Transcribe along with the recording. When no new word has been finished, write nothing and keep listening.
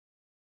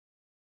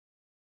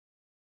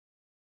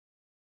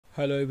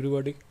Hello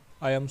everybody,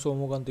 I am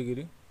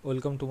Somukantigiri.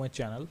 Welcome to my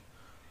channel.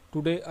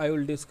 Today I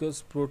will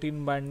discuss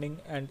protein binding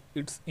and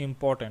it's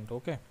important,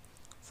 okay,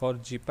 for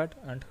GPAT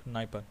and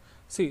NIPER.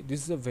 See,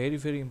 this is a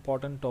very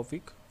important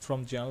topic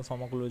from general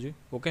pharmacology,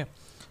 okay.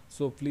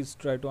 So please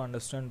try to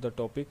understand the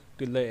topic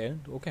till the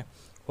end, okay.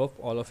 Hope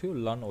all of you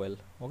learn well,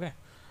 okay.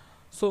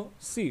 So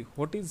see,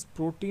 what is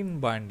protein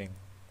binding?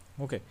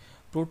 Okay,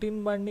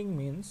 protein binding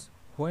means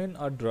when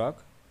a drug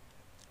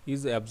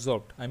is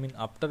absorbed,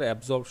 after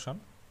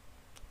absorption,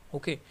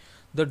 okay,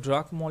 the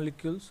drug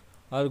molecules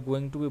are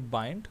going to be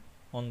bind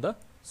on the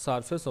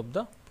surface of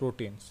the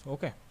proteins,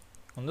 okay,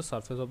 on the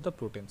surface of the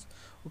proteins,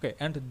 okay,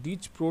 and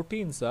these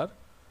proteins are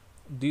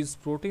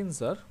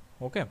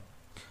okay,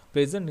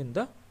 present in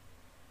the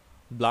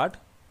blood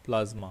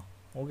plasma,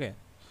 okay.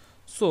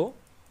 So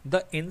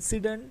the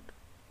incidence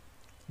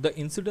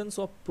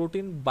of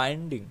protein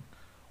binding,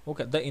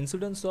 okay, the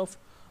incidence of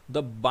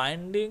the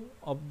binding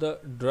of the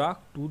drug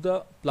to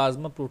the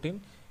plasma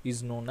protein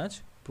is known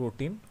as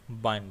protein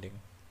binding,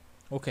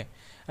 okay.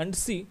 And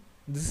see,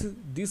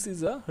 this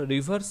is a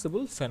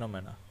reversible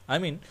phenomena.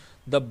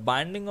 The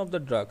binding of the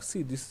drug,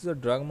 see, this is a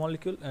drug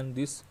molecule and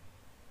this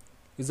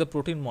is a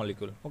protein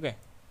molecule, okay.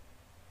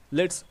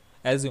 Let's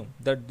assume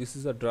that this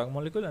is a drug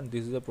molecule and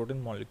this is a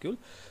protein molecule.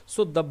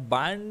 So the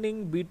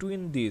binding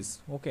between these,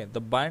 okay,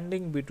 the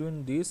binding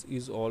between these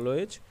is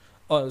always,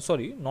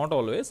 not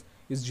always,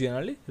 is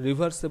generally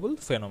reversible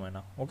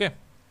phenomena, okay.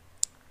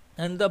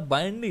 And the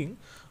binding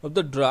of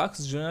the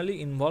drugs generally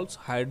involves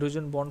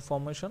hydrogen bond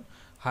formation,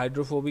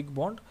 hydrophobic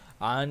bond,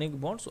 ionic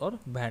bonds, or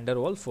van der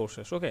Waals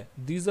forces, okay.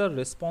 These are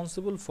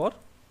responsible for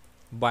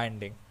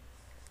binding,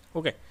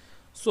 okay.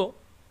 So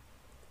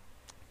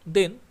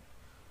then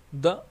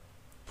the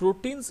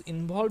proteins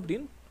involved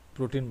in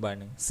protein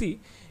binding,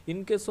 see,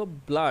 in case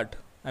of blood,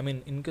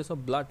 in case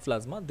of blood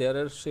plasma, there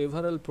are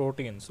several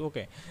proteins,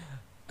 okay.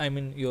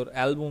 Your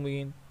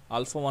albumin,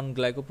 alpha 1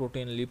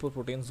 glycoprotein,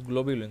 lipoproteins,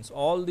 globulins,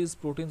 all these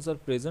proteins are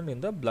present in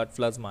the blood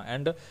plasma,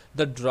 and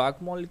the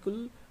drug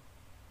molecule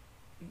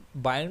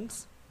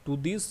binds to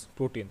these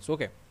proteins,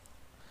 okay.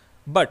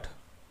 But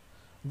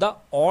the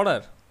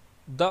order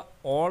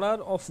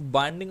of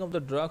binding of the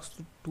drugs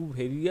to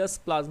various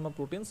plasma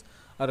proteins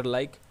are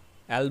like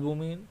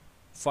albumin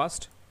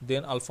first,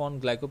 then alpha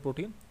 1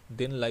 glycoprotein,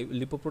 then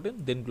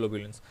lipoprotein, then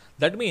globulins.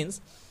 That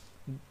means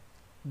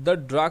the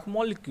drug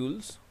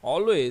molecules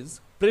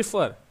always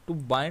prefer to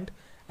bind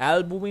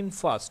albumin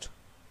first,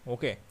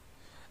 okay.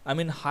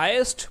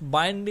 Highest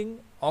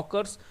binding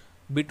occurs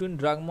between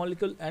drug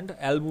molecule and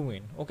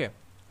albumin, okay.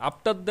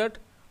 After that,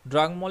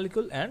 drug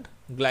molecule and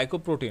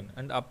glycoprotein,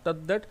 and after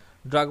that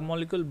drug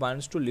molecule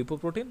binds to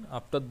lipoprotein,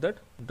 after that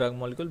drug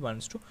molecule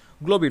binds to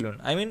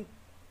globulin.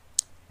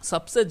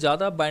 सबसे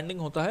ज़्यादा binding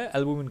होता है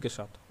albumin के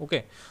साथ,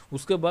 okay.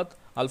 उसके बाद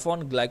alpha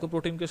 1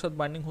 glycoprotein के साथ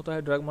बाइंडिंग होता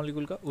है ड्रग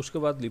मॉलिक्यूल का, उसके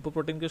बाद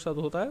लिपोप्रोटीन के साथ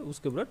होता है,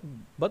 उसके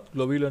बाद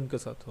ग्लोबुलिन के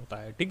साथ होता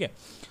है, ठीक है.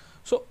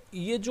 सो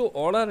ये जो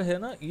ऑर्डर है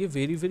ना, ये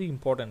वेरी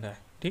इंपॉर्टेंट है,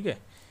 ठीक है.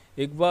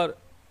 एक बार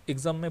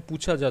एग्जाम में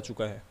पूछा जा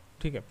चुका है,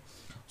 ठीक है.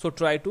 So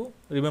try to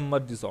remember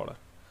this order.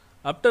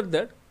 After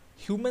that,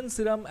 human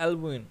serum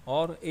albumin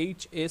और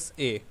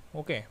HSA,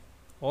 okay,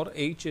 or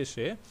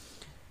HSA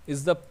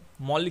is the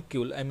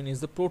molecule,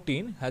 is the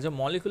protein, has a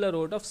molecular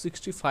weight of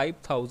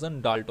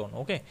 65,000 Dalton,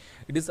 okay.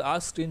 It is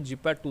asked in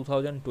GPAT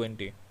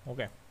 2020,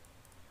 okay.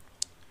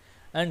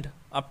 And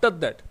after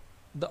that,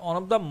 one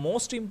of the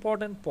most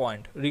important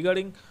point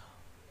regarding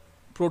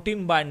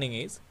protein binding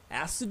is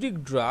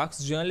acidic drugs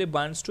generally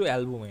binds to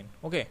albumin,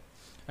 okay,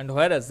 and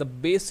whereas the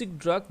basic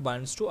drug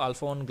binds to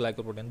alpha 1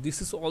 glycoprotein.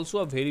 This is also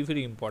a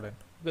very important,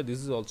 okay. This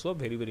is also a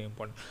very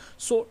important.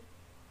 So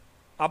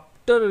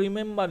after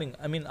remembering,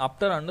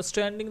 after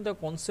understanding the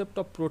concept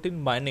of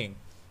protein binding,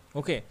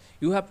 okay,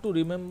 you have to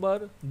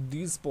remember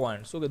these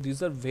points, okay.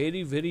 These are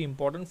very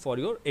important for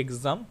your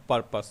exam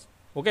purpose,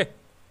 okay.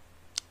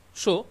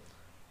 So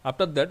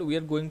after that, we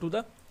are going to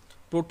the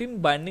protein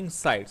binding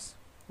sites,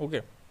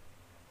 okay.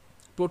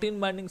 Protein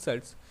binding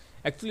sites,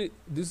 actually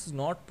this is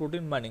not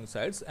protein binding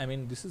sites,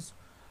 this is,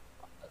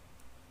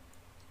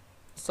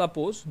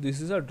 suppose this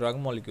is a drug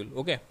molecule,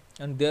 okay,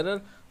 and there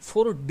are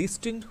 4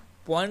 distinct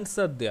points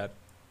are there,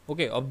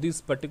 okay, of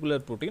this particular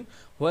protein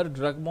where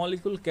drug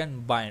molecule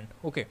can bind,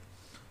 okay.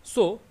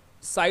 So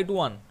site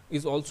 1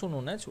 is also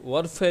known as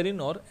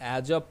warfarin or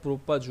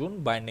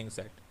azapropazone binding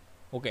site,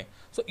 okay.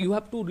 So you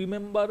have to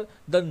remember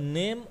the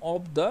name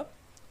of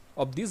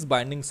these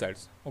binding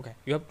sites, okay.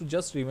 You have to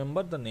just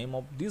remember the name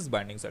of these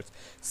binding sites.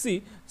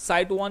 See,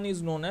 site 1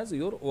 is known as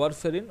your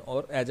warfarin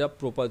or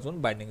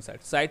azapropazone binding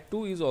site. Site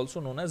 2 is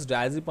also known as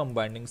diazepam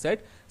binding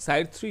site.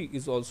 Site 3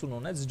 is also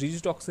known as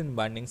digitoxin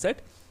binding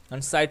site,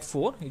 and site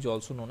 4 is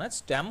also known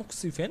as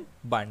tamoxifen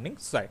binding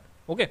site,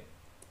 okay.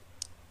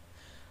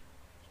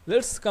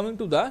 Let's coming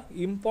to the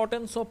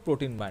importance of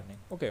protein binding,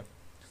 okay.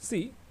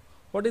 See,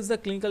 what is the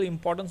clinical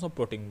importance of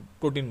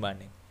protein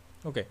binding,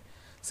 okay.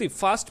 See,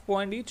 first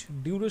point is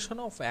duration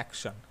of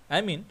action.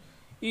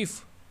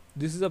 If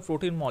this is a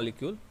protein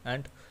molecule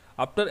and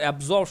after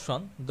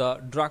absorption the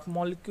drug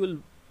molecule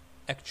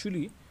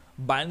actually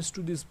binds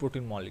to this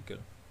protein molecule,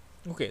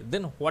 Okay,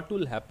 then what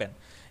will happen?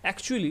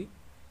 Actually,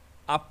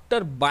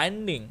 after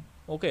binding,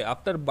 okay,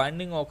 after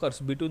binding occurs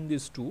between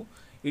these two,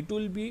 it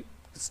will be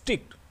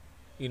sticked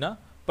in a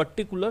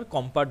particular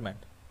compartment,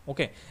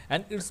 okay,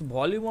 and its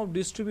volume of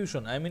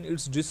distribution, I mean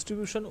its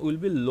distribution will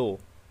be low,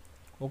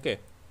 okay.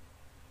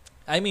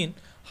 I mean,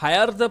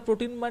 higher the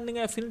protein binding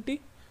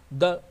affinity,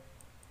 the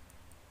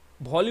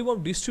volume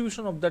of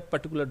distribution of that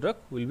particular drug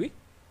will be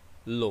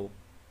low,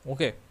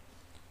 okay.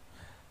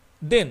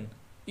 Then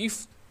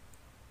if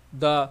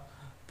the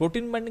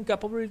protein binding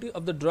capability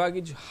of the drug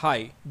is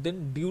high,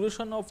 then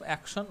duration of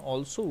action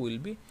also will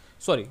be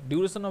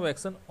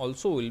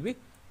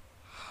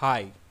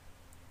high.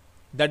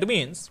 That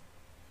means,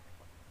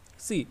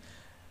 see,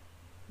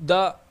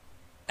 the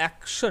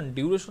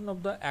duration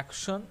of the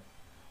action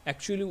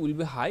actually will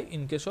be high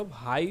in case of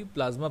high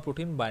plasma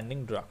protein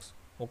binding drugs,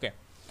 okay.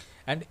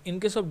 And in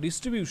case of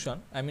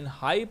distribution, I mean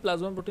high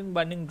plasma protein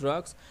binding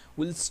drugs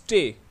will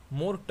stay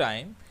more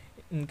time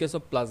in case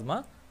of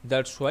plasma,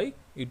 that's why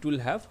it will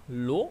have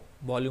low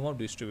volume of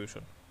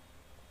distribution,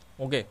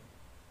 okay.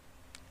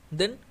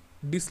 Then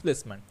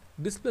displacement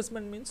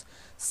means,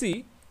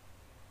 see,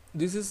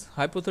 this is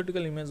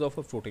hypothetical image of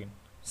a protein,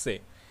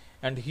 say,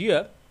 and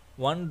here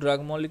one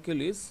drug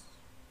molecule is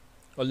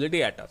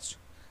already attached,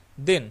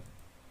 then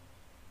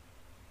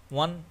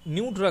one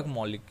new drug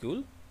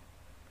molecule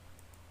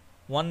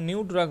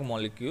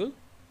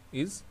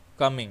is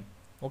coming,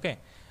 okay,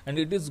 and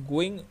it is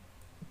going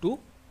to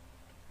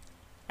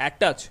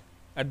attach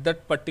at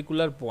that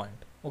particular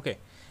point, okay.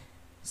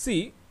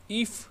 See,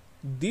 if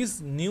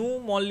this new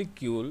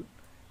molecule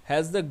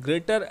has the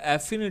greater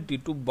affinity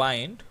to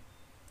bind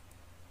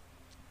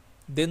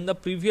than the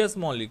previous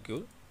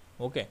molecule,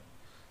 okay,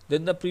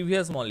 then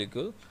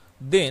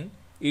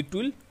it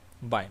will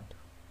bind,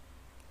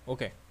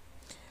 okay.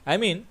 I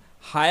mean,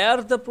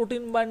 higher the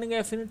protein binding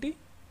affinity,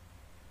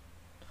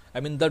 I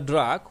mean the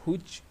drug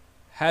which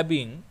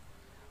having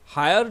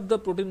higher the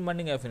protein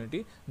binding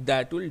affinity,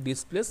 that will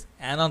displace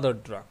another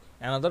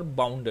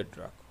bounded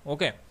drug,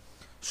 okay.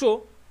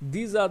 So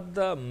these are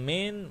the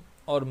main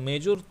or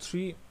major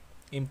three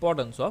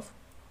importance of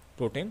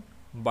protein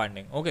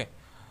binding, okay.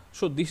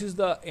 So this is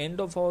the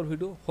end of our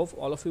video. Hope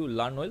all of you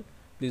learn well.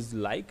 Please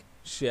like,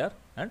 share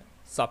and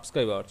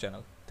subscribe our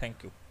channel.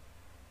 Thank you.